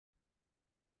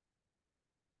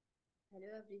Hello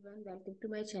everyone, welcome to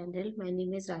my channel. My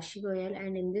name is Rashi Goel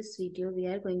and in this video we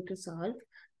are going to solve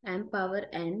m power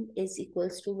n is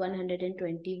equals to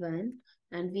 121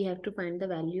 and we have to find the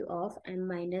value of m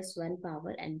minus 1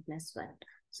 power n plus 1.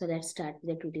 So let's start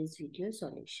with today's video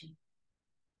solution.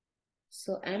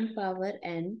 So m power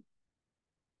n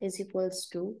is equals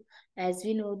to, as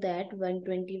we know that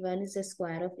 121 is the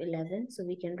square of 11, so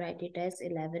we can write it as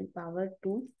 11 power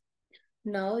 2.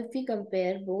 Now if we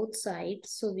compare both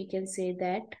sides, so we can say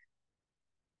that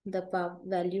the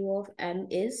value of m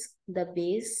is the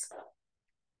base,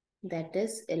 that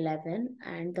is 11,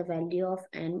 and the value of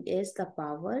n is the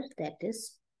power, that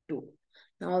is 2.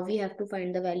 Now we have to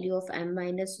find the value of m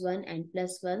minus 1 and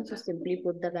plus 1. So simply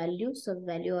put the value. So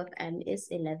value of m is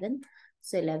 11.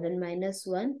 So 11 minus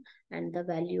 1 and the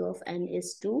value of n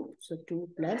is 2. So 2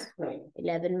 plus 1.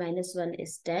 11 minus 1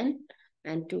 is 10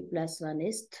 and 2 plus 1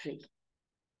 is 3.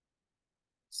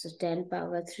 So 10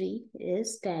 power 3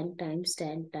 is 10 times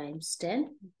 10 times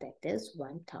 10. That is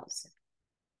 1000.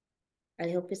 I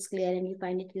hope it's clear and you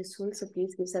find it useful. So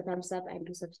please give us a thumbs up and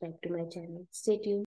do subscribe to my channel. Stay tuned.